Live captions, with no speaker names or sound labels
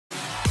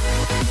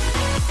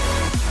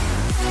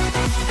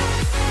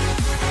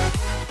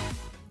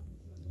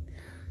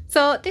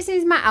So this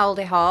is my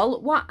Aldi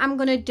haul. What I'm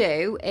going to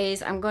do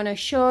is I'm going to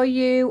show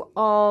you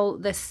all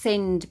the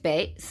sinned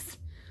bits,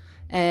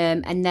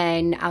 and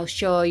then I'll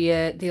show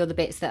you the other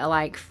bits that are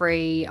like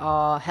free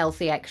or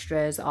healthy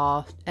extras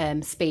or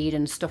speed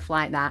and stuff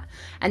like that.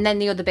 And then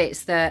the other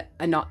bits that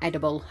are not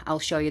edible, I'll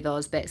show you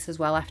those bits as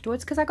well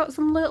afterwards, because I got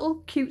some little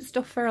cute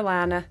stuff for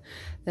Alana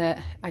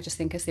that I just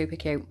think are super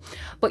cute.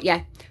 But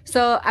yeah,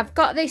 so I've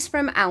got this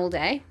from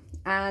Aldi.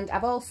 And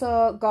I've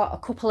also got a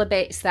couple of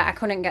bits that I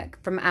couldn't get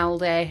from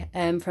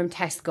Aldi, from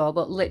Tesco,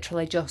 but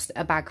literally just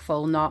a bag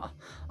full, not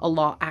a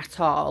lot at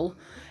all.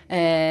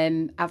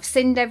 I've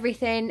sinned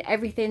everything.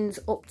 Everything's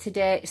up to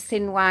date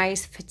sin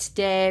wise for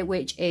today,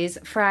 which is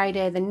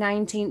Friday the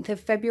 19th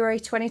of February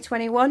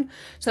 2021.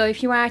 So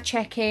if you are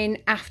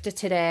checking after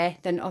today,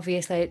 then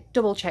obviously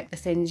double check the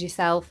sins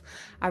yourself.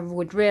 I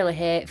would really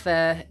hate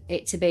for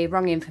it to be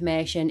wrong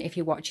information if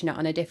you're watching it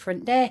on a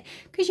different day,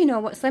 because you know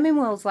what Slimming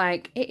World's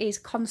like, it is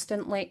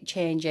constantly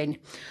changing.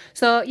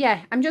 So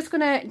yeah, I'm just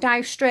gonna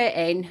dive straight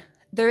in.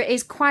 There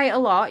is quite a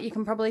lot, you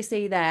can probably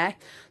see there.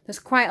 There's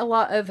quite a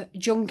lot of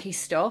junky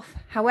stuff.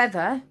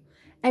 However,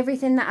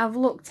 everything that I've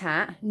looked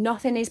at,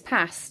 nothing is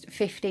past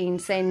 15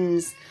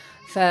 sins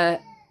for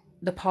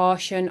the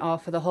portion or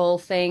for the whole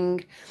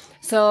thing.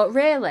 So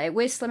really,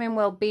 with Slimming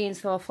World being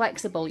so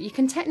flexible, you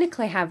can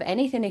technically have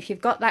anything. If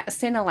you've got that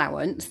sin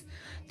allowance,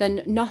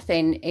 then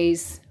nothing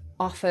is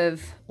off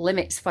of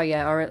limits for you,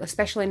 or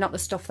especially not the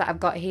stuff that I've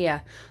got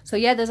here. So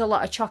yeah, there's a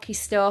lot of chalky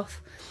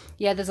stuff.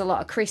 Yeah, there's a lot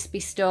of crispy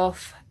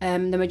stuff.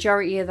 The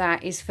majority of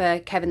that is for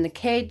Kevin the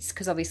kids,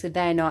 because obviously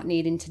they're not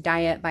needing to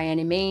diet by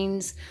any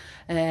means.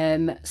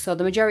 So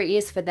the majority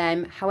is for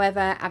them.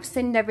 However, I've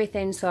sinned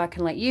everything so I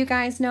can let you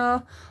guys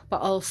know.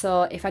 But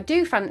also, if I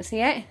do fancy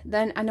it,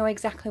 then I know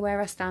exactly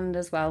where I stand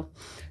as well.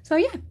 So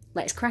yeah,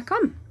 let's crack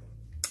on.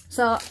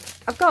 So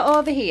I've got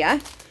over here,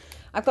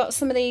 I've got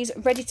some of these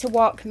ready to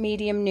wok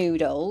medium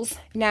noodles.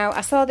 Now,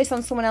 I saw this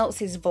on someone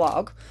else's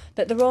vlog,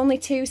 that there are only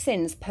 2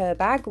 sins per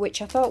bag, which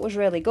I thought was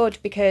really good,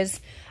 because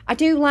I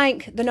do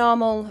like the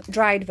normal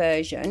dried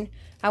version.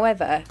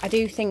 However, I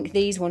do think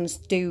these ones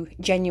do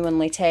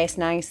genuinely taste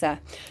nicer.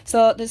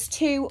 So there's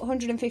 2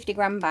 150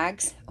 gram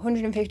bags.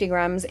 150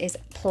 grams is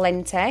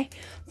plenty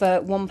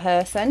for one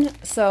person.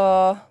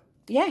 So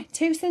yeah,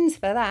 2 sins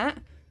for that.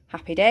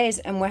 Happy days.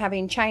 And we're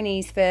having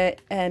Chinese for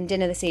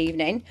dinner this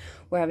evening.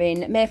 We're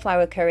having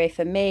Mayflower curry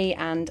for me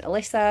and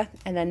Alyssa,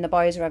 and then the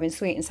boys are having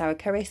sweet and sour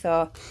curry.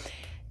 So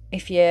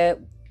if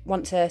you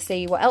want to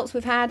see what else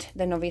we've had,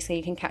 then obviously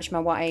you can catch my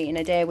what I ate in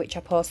a day, which I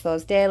post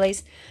those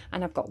dailies,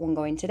 and I've got one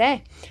going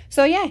today.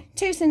 So yeah,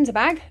 2 sins a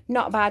bag,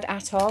 not bad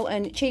at all,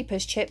 and cheap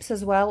as chips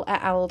as well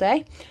at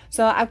Aldi.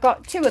 So I've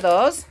got 2 of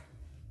those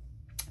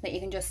that you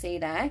can just see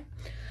there.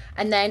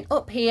 And then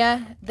up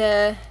here,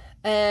 the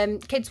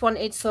kids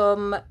wanted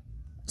some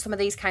of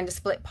these kind of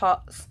split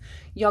pots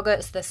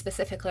yogurts. They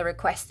specifically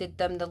requested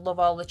them. They love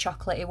all the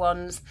chocolatey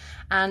ones,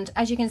 and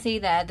as you can see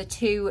there, the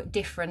 2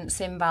 different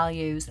sin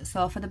values.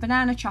 So for the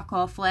banana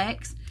choco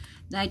flakes,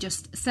 they're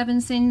just 7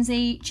 sins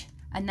each,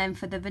 and then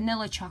for the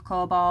vanilla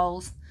choco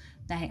balls,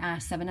 they are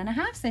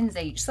 7.5 sins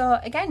each. So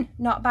again,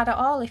 not bad at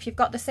all. If you've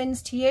got the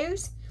sins to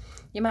use,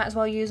 you might as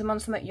well use them on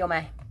something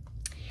yummy.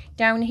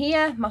 Down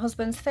here, my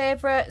husband's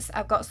favourites,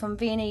 I've got some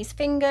Viennese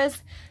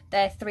fingers.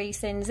 They're 3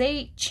 sins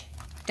each.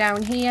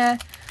 Down here,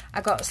 I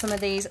got some of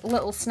these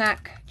little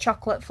snack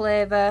chocolate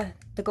flavour.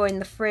 They go in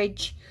the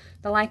fridge.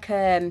 They're like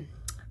a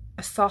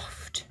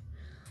soft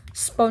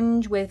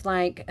sponge with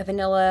like a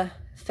vanilla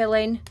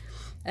filling.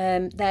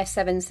 They're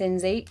 7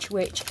 sins each,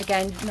 which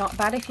again, not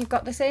bad if you've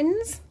got the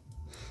sins.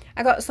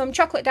 I got some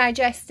chocolate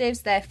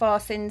digestives. They're 4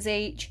 sins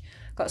each.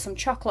 Got some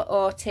chocolate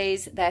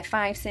Oaties. They're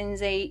 5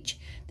 sins each.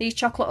 These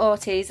chocolate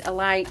Oaties are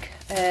like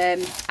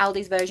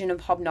Aldi's version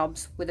of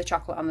hobnobs with the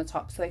chocolate on the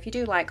top. So if you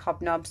do like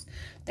hobnobs,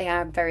 they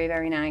are very,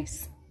 very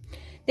nice.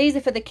 These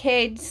are for the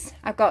kids.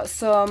 I've got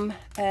some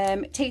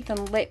teeth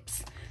and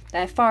lips.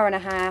 They're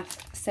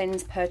 4.5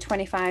 sins per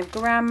 25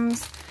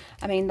 grams.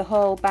 I mean, the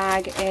whole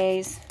bag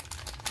is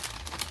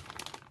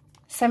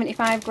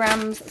 75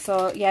 grams.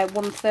 So yeah,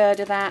 1/3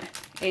 of that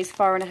is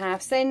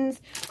 4.5 sins.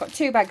 I've got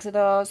 2 bags of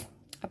those.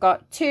 I've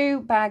got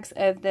 2 bags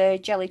of the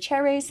jelly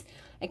cherries.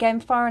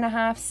 Again,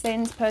 4.5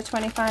 sins per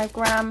 25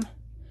 gram.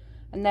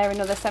 And they're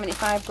another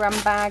 75 gram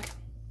bag.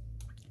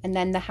 And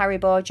then the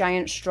Haribo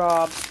giant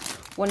straws,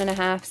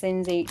 1.5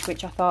 sins each,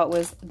 which I thought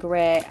was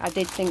great. I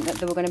did think that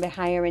they were going to be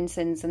higher in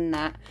sins than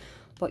that.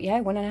 But yeah,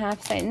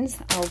 1.5 sins.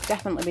 I'll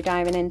definitely be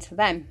diving into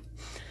them.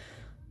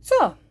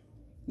 So,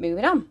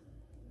 moving on.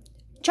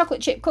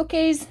 Chocolate chip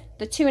cookies,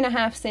 the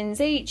 2.5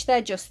 sins each.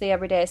 They're just the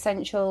everyday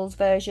essentials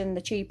version,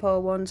 the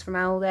cheapo ones from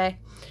Aldi,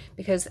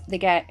 because they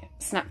get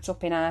snapped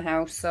up in our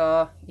house.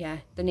 So yeah,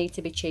 they need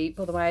to be cheap,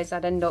 otherwise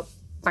I'd end up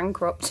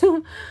bankrupt.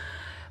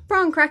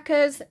 Prawn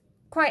crackers,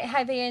 quite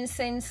heavy in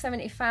sins,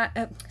 7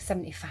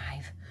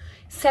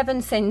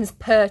 sins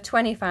per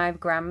 25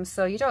 grams.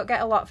 So you don't get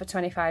a lot for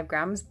 25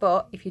 grams,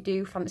 but if you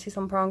do fancy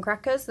some prawn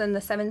crackers, then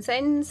the 7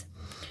 sins.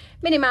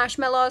 Mini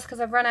marshmallows, because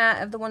I've run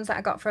out of the ones that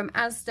I got from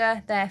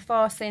Asda. They're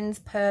 4 cents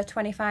per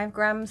 25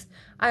 grams.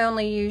 I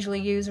only usually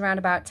use around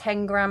about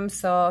 10 grams,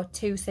 so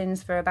 2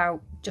 cents for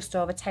about just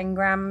over 10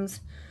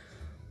 grams.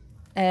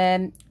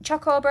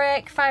 Choco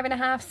Break,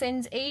 5.5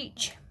 cents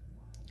each.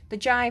 The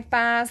Jive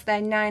bars, they're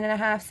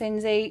 9.5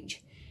 cents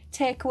each.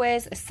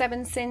 Takeaways are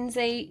 7 cents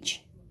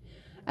each.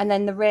 And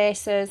then the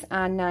Racers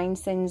are 9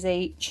 cents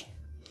each.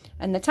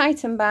 And the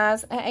Titan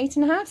bars are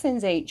 8.5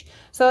 cents each.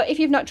 So if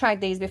you've not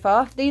tried these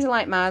before, these are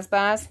like Mars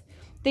bars.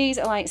 These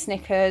are like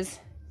Snickers.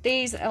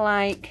 These are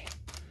like,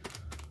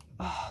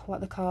 oh, what are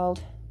they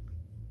called?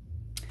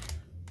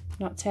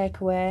 Not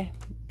Takeaway.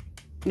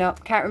 No,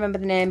 can't remember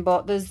the name,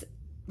 but there's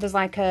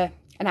like an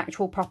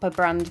actual proper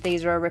brand.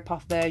 These are a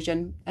rip-off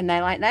version, and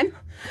they're like them.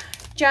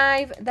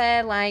 Jive,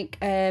 they're like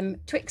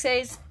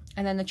Twixes,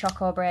 and then the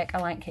Choco Break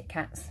are like Kit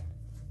Kats.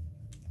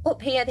 Up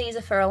here, these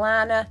are for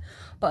Alana,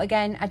 but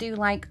again, I do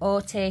like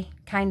oaty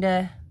kind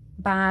of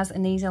bars,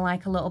 and these are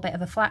like a little bit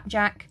of a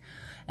flapjack.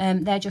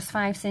 They're just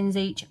 5 cents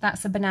each.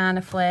 That's a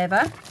banana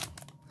flavour.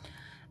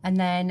 And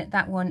then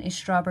that one is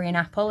strawberry and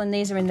apple, and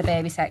these are in the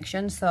baby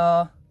section,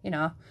 so, you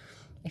know,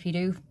 if you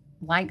do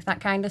like that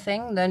kind of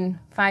thing,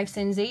 then 5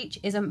 cents each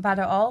isn't bad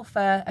at all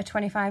for a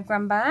 25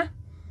 gram bar.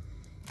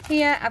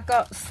 Here, I've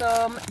got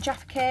some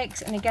Jaffa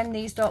cakes, and again,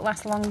 these don't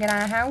last long in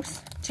our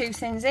house. 2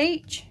 cents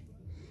each.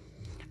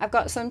 I've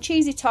got some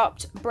cheesy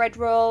topped bread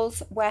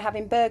rolls. We're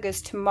having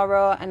burgers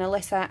tomorrow, and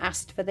Alyssa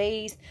asked for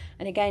these.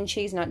 And again,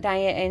 she's not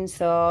dieting,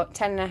 so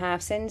 10.5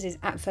 cents is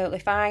absolutely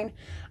fine.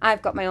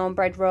 I've got my own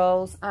bread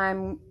rolls.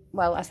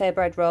 Well, I say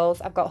bread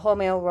rolls. I've got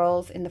wholemeal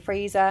rolls in the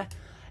freezer,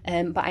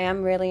 but I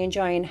am really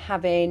enjoying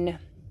having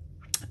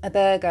a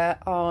burger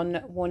on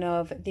one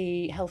of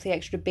the Healthy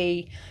Extra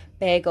B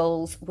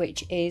bagels,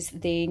 which is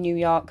the New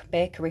York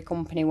Bakery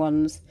Company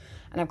ones.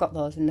 And I've got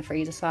those in the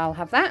freezer, so I'll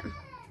have that.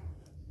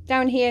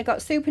 Down here,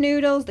 got super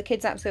noodles. The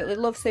kids absolutely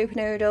love super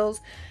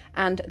noodles,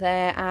 and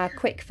they are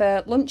quick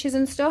for lunches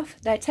and stuff.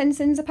 They're 10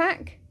 cents a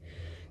pack.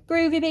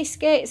 Groovy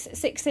biscuits,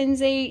 6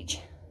 cents each.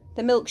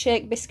 The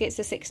milkshake biscuits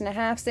are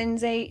 6.5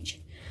 cents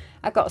each.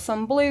 I've got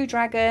some Blue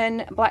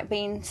Dragon black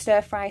bean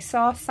stir fry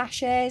sauce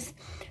sachets.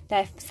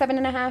 They're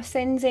 7.5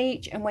 cents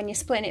each, and when you're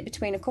splitting it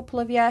between a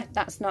couple of you,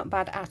 that's not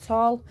bad at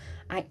all.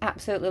 I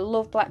absolutely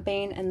love black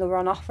bean, and they were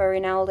on offer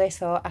in Aldi,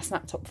 so I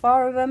snapped up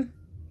 4 of them.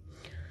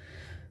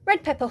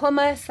 Red pepper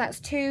hummus, that's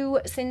 2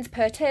 cents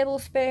per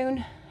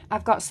tablespoon.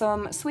 I've got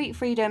some Sweet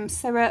Freedom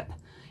syrup.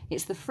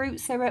 It's the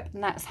fruit syrup,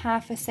 and that's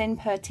 1/2 cent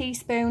per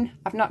teaspoon.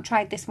 I've not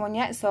tried this one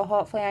yet, so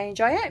hopefully I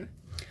enjoy it.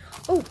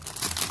 Oh,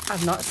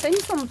 I've not seen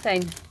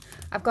something.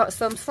 I've got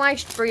some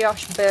sliced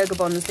brioche burger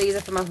buns. These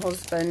are for my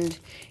husband.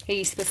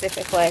 He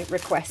specifically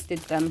requested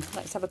them.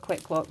 Let's have a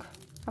quick look.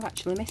 I've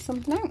actually missed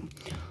something out.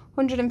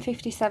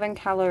 157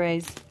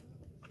 calories.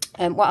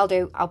 What I'll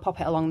do, I'll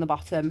pop it along the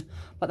bottom,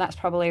 but that's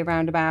probably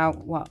around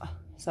about, what,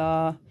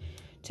 so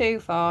 2,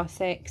 4,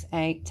 6,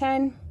 8,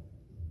 10.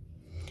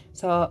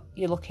 So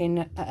you're looking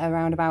at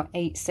around about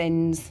 8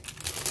 cents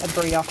a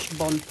brioche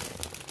bun,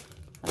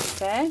 let's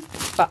say,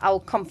 but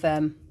I'll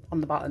confirm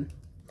on the bottom.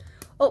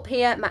 Up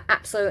here, my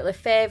absolutely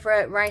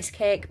favourite rice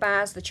cake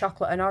bars, the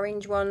chocolate and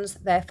orange ones.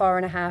 They're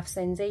 4.5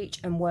 cents each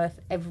and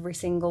worth every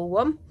single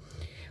one.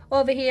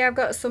 Over here, I've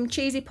got some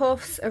cheesy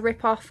puffs, a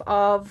rip-off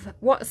of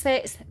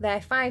Wotsits. They're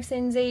 5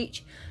 cents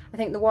each. I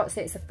think the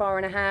Wotsits are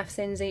 4.5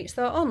 cents each,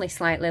 so only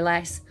slightly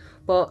less.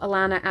 But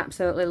Alana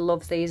absolutely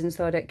loves these, and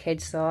so do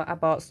kids, so I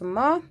bought some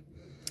more.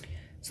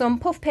 Some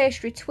puff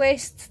pastry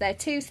twists. They're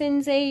 2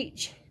 cents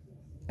each.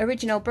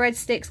 Original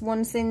breadsticks,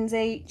 1 cent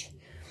each.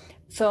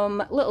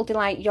 Some Little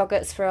Delight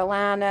yogurts for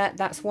Alana.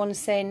 That's 1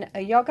 cent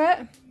a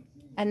yogurt.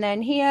 And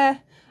then here,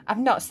 I've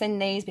not seen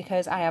these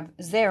because I have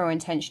zero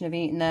intention of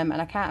eating them,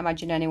 and I can't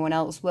imagine anyone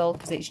else will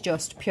because it's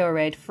just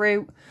pureed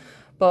fruit,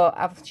 but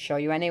I'll show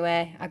you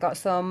anyway. I got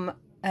some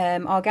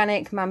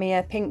organic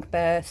Mamiya Pink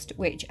Burst,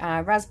 which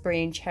are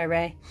raspberry and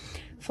cherry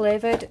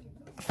flavoured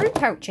fruit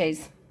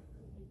pouches.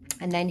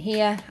 And then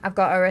here I've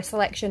got her a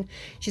selection.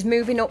 She's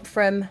moving up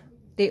from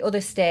the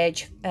other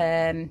stage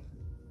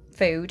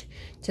food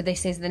to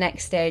this is the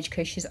next stage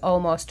because she's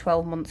almost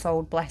 12 months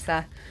old, bless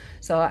her.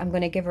 So I'm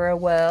going to give her a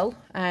whirl,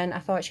 and I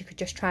thought she could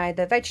just try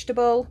the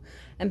vegetable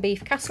and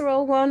beef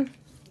casserole one,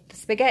 the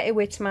spaghetti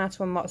with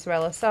tomato and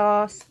mozzarella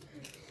sauce,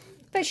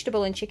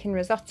 vegetable and chicken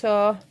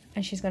risotto,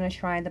 and she's going to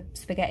try the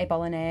spaghetti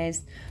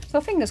bolognese.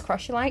 So fingers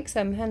crossed she likes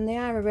them, and they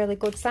are a really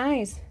good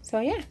size. So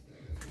yeah.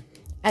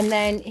 And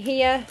then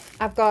here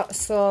I've got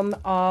some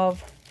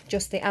of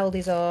just the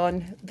Aldi's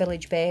own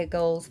Village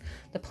Bagels,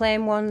 the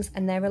plain ones,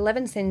 and they're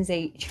 11 cents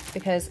each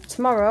because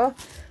tomorrow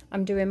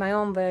I'm doing my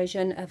own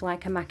version of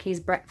like a Mackey's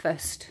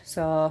breakfast,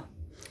 so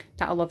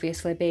that'll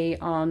obviously be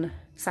on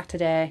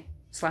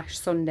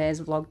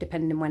Saturday/Sunday's vlog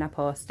depending when I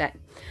post it.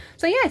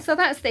 So yeah, so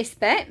that's this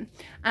bit,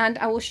 and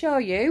I will show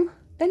you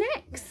the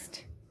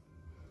next.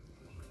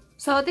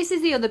 So this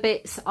is the other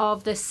bits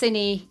of the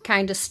Cinny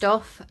kind of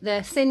stuff.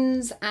 The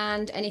Sins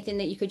and anything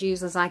that you could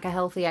use as like a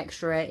healthy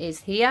extra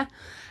is here.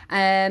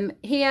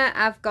 Here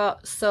I've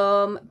got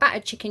some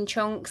battered chicken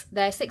chunks.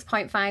 They're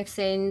 6.5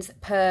 Sins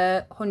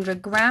per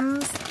 100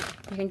 grams.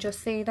 You can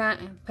just see that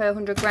per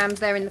 100 grams.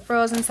 They're in the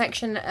frozen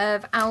section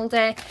of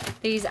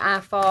Aldi. These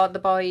are for the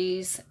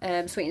boys'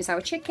 sweet and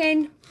sour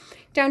chicken.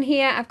 Down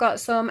here I've got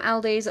some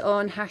Aldi's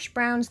own hash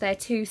browns. They're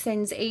 2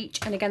 Sins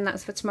each, and again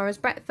that's for tomorrow's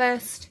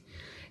breakfast.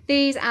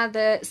 These are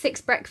the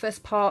 6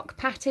 breakfast pork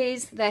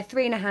patties. They're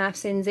 3.5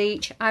 Sins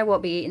each. I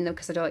won't be eating them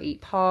because I don't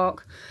eat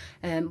pork,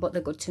 but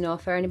they're good to know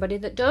for anybody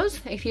that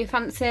does. If you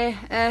fancy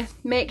a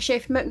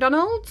makeshift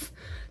McDonald's,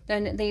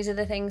 then these are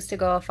the things to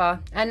go for.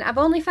 And I've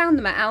only found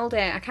them at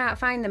Aldi. I can't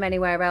find them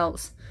anywhere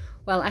else.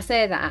 Well, I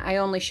say that, I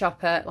only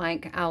shop at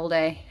like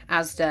Aldi,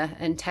 Asda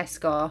and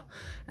Tesco,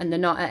 and they're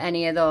not at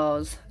any of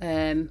those,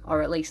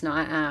 or at least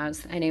not at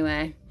ours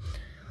anyway.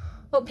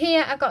 Up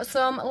here I've got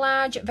some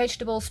large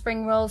vegetable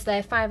spring rolls.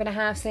 They're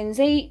 5.5 Sins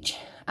each.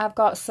 I've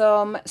got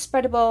some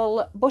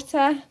spreadable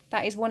butter.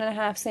 That is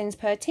 1.5 Sins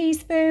per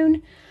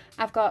teaspoon.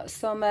 I've got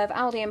some of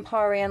Aldi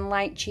Emporium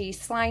light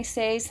cheese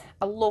slices.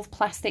 I love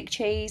plastic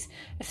cheese,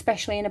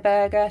 especially in a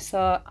burger,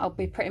 so I'll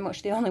be pretty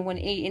much the only one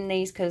eating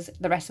these because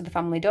the rest of the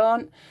family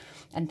don't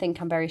and think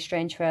I'm very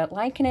strange for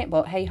liking it,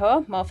 but hey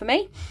ho, more for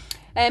me.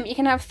 You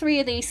can have 3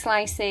 of these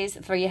slices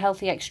for your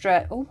healthy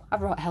extra. Oh, I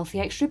wrote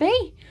healthy extra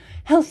B.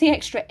 Healthy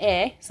extra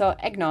A, so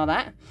ignore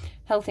that.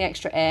 Healthy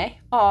extra A.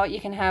 Or you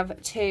can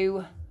have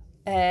 2,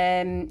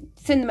 sin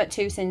them at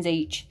 2 Sins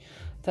each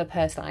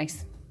per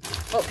slice.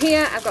 Up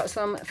here I've got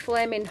some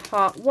flaming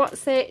hot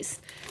Wotsits.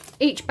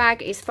 Each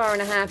bag is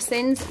 4.5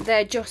 Sins.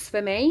 They're just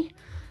for me.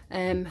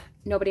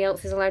 Nobody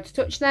else is allowed to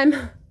touch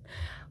them.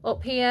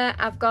 Up here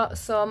I've got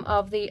some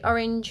of the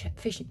orange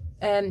fish,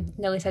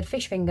 nearly said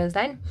fish fingers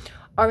then.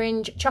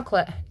 Orange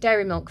chocolate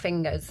dairy milk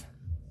fingers.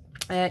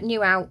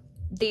 New out.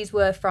 These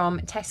were from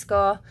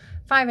Tesco.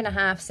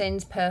 5.5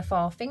 Sins per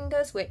 4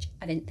 fingers, which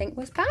I didn't think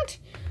was bad.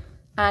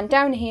 And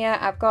down here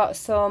I've got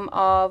some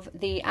of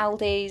the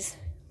Aldi's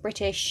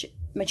British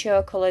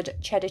mature coloured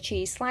cheddar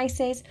cheese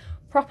slices.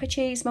 Proper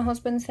cheese, my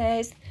husband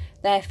says.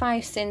 They're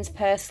 5 Sins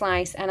per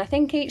slice, and I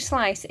think each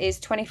slice is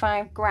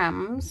 25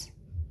 grams.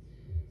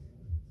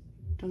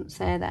 Doesn't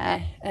say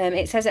there.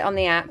 It says it on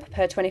the app,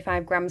 per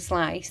 25 gram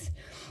slice.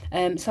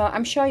 So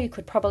I'm sure you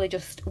could probably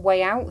just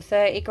weigh out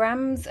 30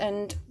 grams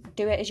and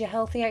do it as your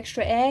healthy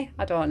extra A.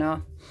 I don't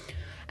know.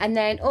 And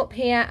then up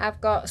here I've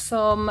got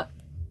some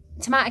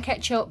tomato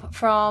ketchup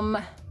from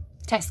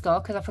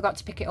Tesco because I forgot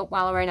to pick it up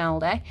while I were in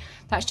Aldi.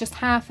 That's just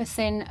 1/2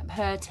 Sin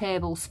per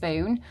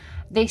tablespoon.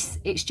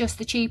 It's just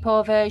the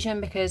cheapo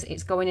version because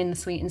it's going in the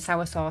sweet and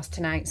sour sauce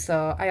tonight,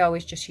 so I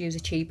always just use a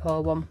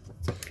cheapo one.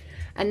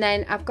 And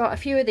then I've got a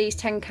few of these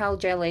 10 cal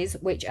jellies,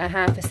 which are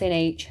 1/2 Sin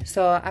each.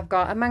 So I've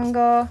got a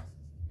mango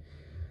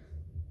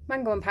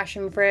and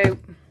passion fruit,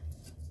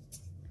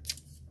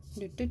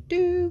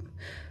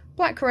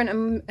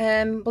 blackcurrant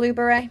and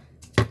blueberry,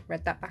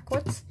 read that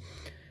backwards,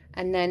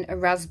 and then a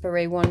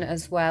raspberry one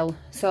as well.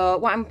 So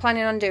what I'm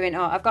planning on doing,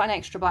 I've got an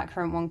extra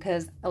blackcurrant one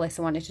because Alyssa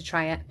wanted to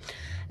try it.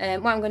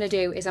 What I'm going to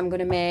do is I'm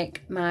going to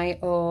make my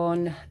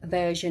own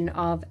version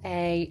of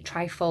a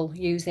trifle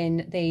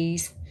using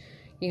these,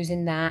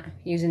 using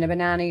a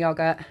banana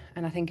yogurt,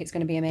 and I think it's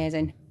going to be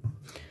amazing.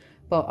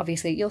 But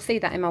obviously you'll see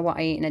that in my what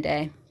I eat in a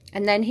day.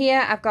 And then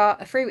here I've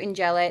got a fruit and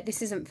jelly.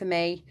 This isn't for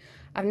me.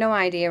 I've no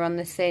idea on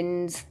the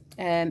Sins.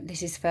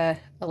 This is for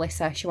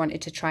Alyssa. She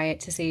wanted to try it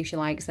to see if she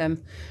likes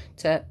them,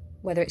 to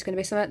whether it's going to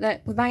be something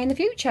that we buy in the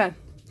future.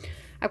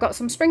 I've got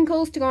some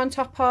sprinkles to go on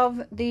top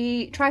of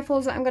the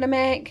trifles that I'm going to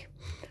make.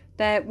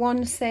 They're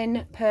 1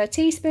 Sin per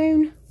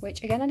teaspoon,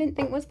 which again I didn't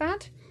think was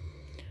bad.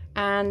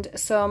 And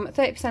some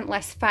 30%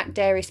 less fat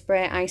dairy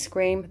spray ice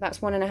cream.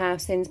 That's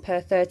 1.5 Sins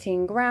per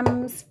 13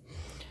 grams.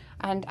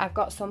 And I've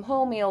got some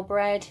wholemeal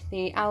bread,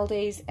 the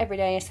Aldi's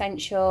Everyday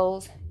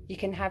Essentials. You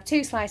can have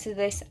 2 slices of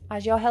this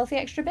as your healthy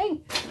extra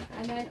B.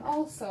 And then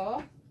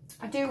also,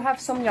 I do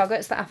have some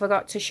yogurts that I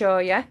forgot to show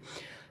you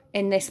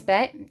in this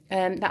bit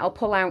that I'll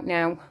pull out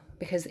now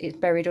because it's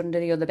buried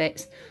under the other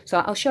bits. So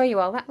I'll show you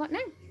all that lot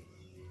now.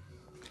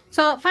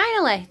 So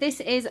finally, this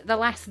is the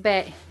last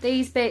bit.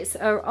 These bits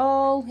are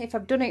all, if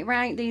I've done it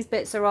right, these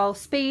bits are all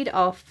speed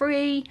or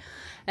free.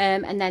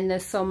 And then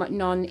there's some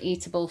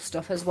non-eatable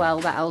stuff as well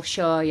that I'll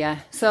show you.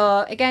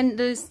 So again,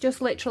 there's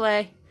just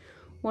literally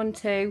 1,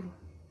 2,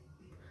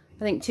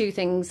 I think 2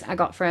 things I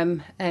got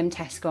from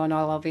Tesco, and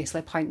I'll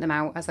obviously point them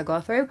out as I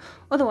go through.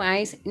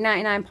 Otherwise,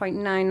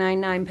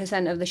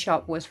 99.999% of the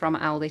shop was from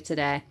Aldi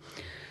today.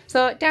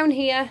 So down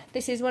here,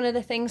 this is one of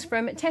the things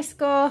from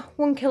Tesco.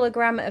 1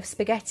 kilogram of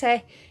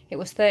spaghetti. It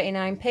was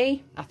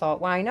 39p. I thought,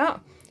 why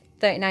not?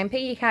 39p,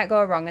 you can't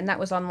go wrong. And that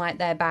was on like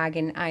their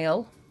bargain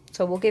aisle.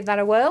 So we'll give that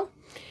a whirl.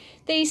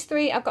 These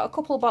 3, I've got a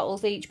couple of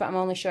bottles each, but I'm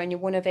only showing you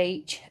 1 of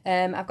each.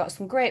 I've got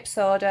some grape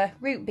soda,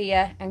 root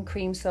beer and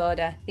cream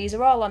soda. These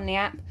are all on the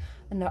app.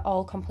 and they're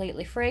all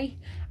completely free.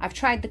 I've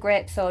tried the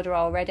grape soda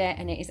already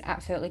and it is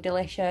absolutely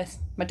delicious.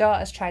 My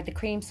daughter's tried the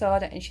cream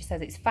soda and she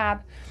says it's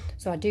fab.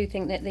 So I do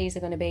think that these are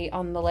going to be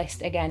on the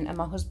list again, and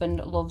my husband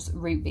loves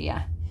root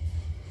beer.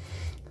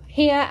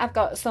 Here I've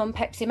got some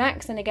Pepsi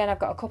Max, and again I've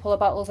got a couple of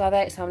bottles of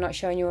it, so I'm not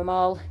showing you them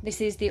all.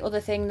 This is the other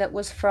thing that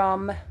was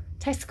from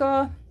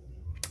Tesco,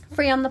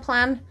 free on the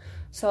plan.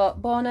 So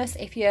bonus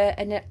if you're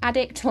an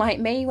addict like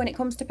me when it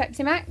comes to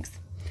Pepsi Max.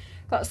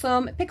 Got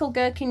some pickled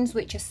gherkins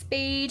which are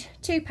speed,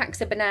 2 packs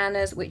of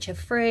bananas which are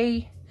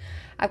free.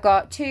 I've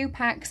got 2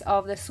 packs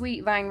of the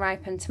sweet vine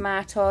ripened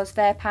tomatoes,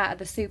 they're part of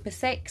the Super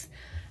 6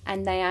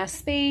 and they are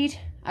speed.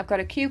 I've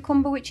got a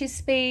cucumber which is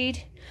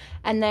speed,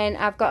 and then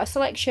I've got a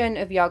selection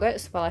of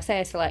yogurts. Well, I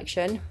say a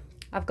selection,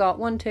 I've got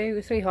 1,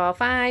 2, 3, 4,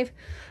 5.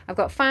 I've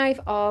got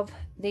 5 of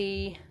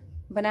the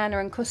banana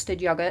and custard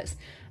yogurts,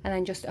 and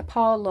then just a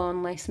poor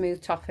lonely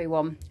smooth toffee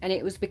one, and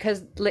it was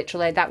because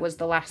literally that was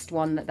the last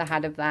one that they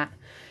had of that.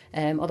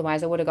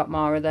 Otherwise I would have got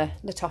more of the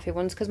toffee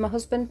ones because my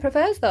husband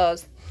prefers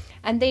those.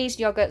 And these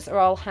yogurts are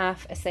all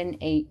half a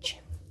cent each.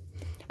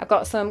 I've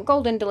got some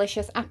golden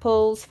delicious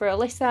apples for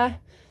Alyssa,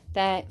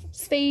 they're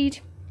speed.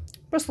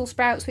 Brussels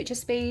sprouts which are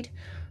speed,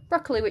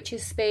 broccoli which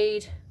is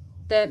speed,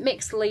 the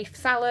mixed leaf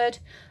salad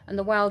and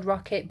the wild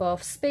rocket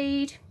both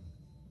speed.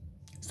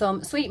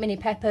 Some sweet mini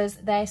peppers,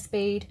 they're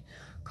speed.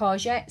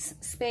 Courgettes,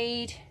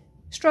 speed.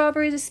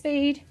 Strawberries are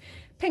speed.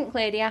 Pink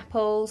lady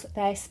apples,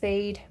 they're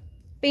speed.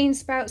 Bean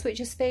sprouts which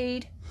are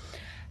speed.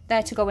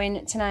 They're to go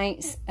in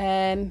tonight's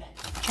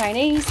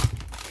Chinese.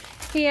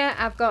 Here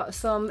I've got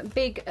some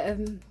big,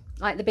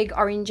 like the big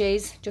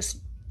oranges, just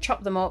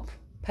chop them up,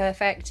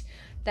 perfect.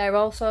 They're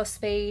also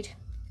speed.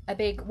 A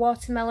big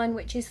watermelon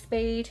which is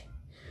speed.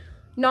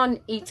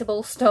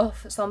 Non-eatable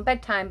stuff, some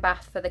bedtime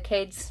bath for the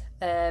kids.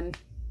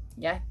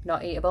 Yeah,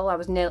 not eatable.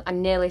 I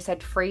nearly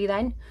said free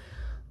then,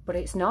 but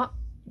it's not.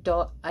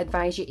 Don't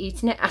advise you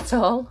eating it at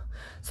all.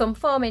 Some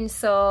foaming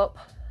soap.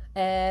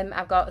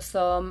 I've got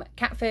some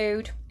cat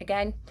food,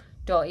 again,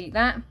 don't eat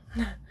that.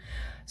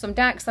 Some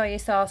dark soy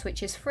sauce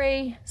which is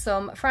free,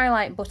 some fry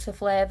light butter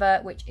flavour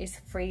which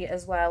is free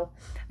as well.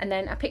 And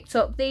then I picked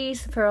up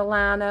these for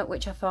Alana,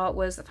 which I thought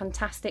was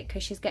fantastic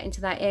because she's getting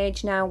to that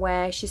age now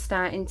where she's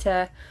starting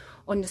to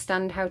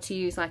understand how to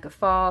use like a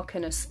fork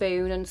and a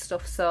spoon and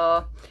stuff.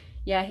 So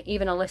yeah,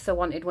 even Alyssa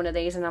wanted one of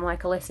these, and I'm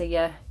like, Alyssa,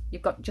 yeah,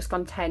 you've just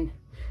gone 10.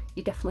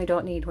 You definitely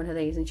don't need one of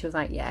these. And she was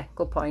like, yeah,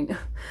 good point.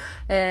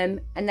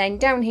 And then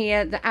down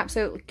here, the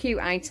absolutely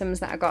cute items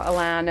that I got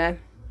Alana,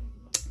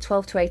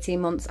 12 to 18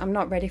 months. I'm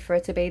not ready for her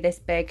to be this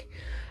big.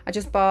 I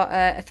just bought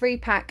a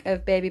 3-pack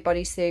of baby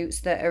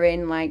bodysuits that are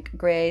in like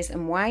greys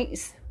and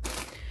whites.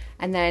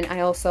 And then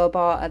I also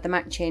bought the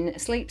matching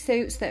sleep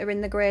suits that are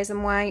in the greys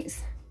and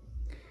whites.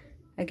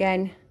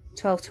 Again,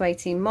 12 to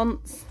 18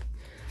 months.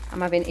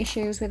 I'm having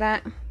issues with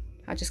that.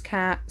 I just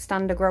can't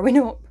stand her growing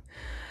up.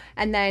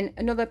 And then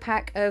another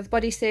pack of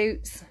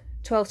bodysuits,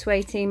 12 to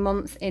 18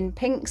 months in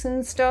pinks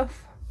and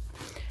stuff.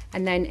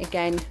 And then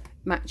again,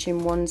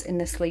 matching ones in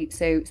the sleep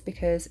suits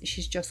because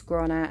she's just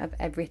grown out of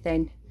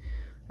everything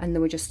and they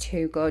were just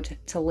too good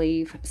to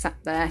leave sat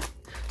there.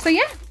 So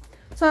yeah,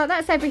 so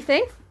that's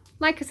everything.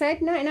 Like I said,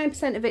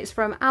 99% of it's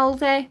from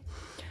Aldi.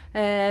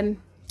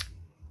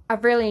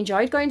 I've really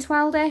enjoyed going to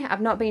Aldi.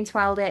 I've not been to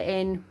Aldi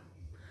in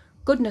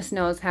goodness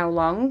knows how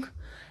long.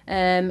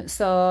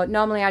 So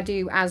normally I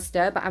do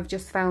Asda, but I've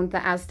just found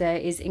that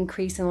Asda is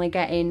increasingly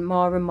getting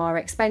more and more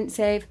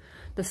expensive.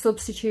 The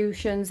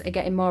substitutions are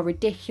getting more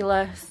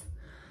ridiculous.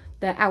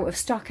 The out of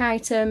stock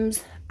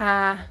items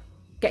are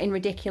getting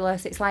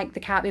ridiculous. It's like they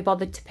can't be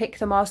bothered to pick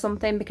them or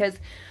something, because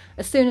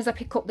as soon as I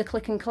pick up the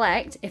click and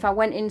collect, if I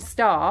went in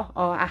store,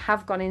 or I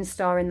have gone in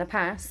store in the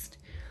past,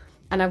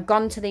 and I've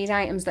gone to these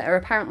items that are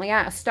apparently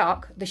out of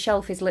stock, the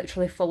shelf is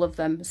literally full of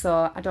them.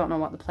 So I don't know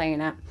what they're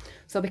playing at.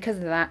 So because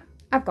of that,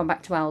 I've gone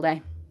back to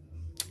Aldi.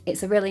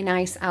 It's a really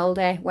nice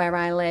Aldi where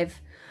I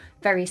live.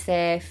 Very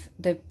safe.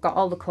 They've got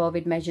all the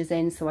COVID measures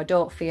in, so I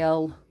don't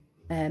feel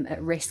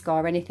at risk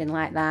or anything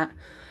like that.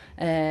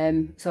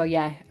 So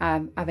yeah,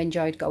 I've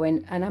enjoyed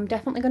going, and I'm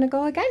definitely going to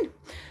go again.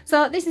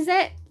 So this is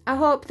it. I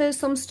hope there's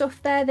some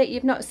stuff there that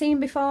you've not seen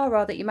before,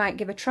 or that you might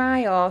give a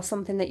try, or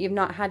something that you've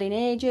not had in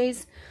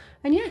ages.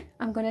 And yeah,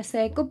 I'm going to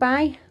say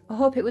goodbye. I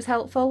hope it was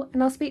helpful,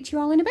 and I'll speak to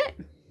you all in a bit.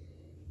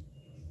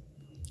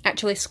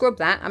 Actually, scrub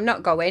that. I'm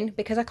not going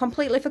because I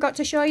completely forgot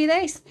to show you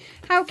this.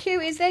 How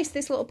cute is this?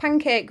 This little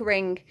pancake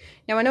ring.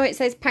 Now, I know it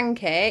says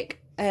pancake.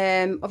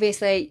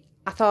 Obviously,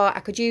 I thought I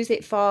could use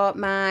it for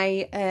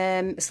my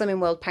Slimming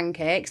World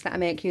pancakes that I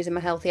make using my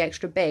Healthy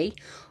Extra B.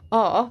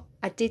 Or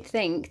I did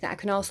think that I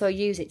can also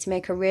use it to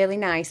make a really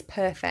nice,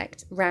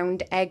 perfect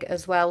round egg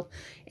as well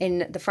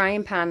in the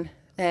frying pan.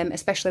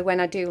 Especially when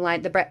I do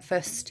like the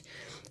breakfast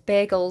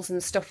bagels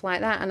and stuff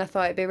like that, and I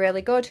thought it'd be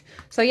really good.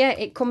 So yeah,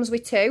 it comes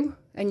with 2,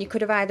 and you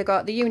could have either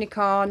got the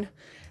unicorn,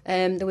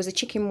 there was a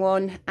chicken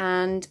one,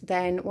 and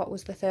then what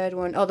was the third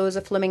one? Oh, there was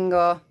a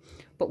flamingo,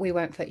 but we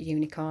went for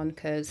unicorn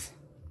because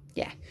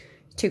yeah,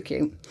 too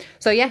cute.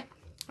 So yeah,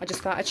 I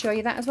just thought I'd show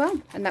you that as well.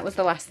 And that was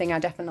the last thing I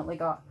definitely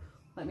got.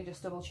 Let me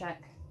just double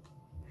check.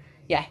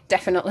 yeah,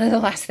 definitely the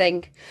last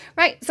thing.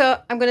 Right,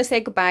 so I'm going to say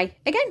goodbye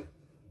again.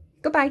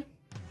 Goodbye.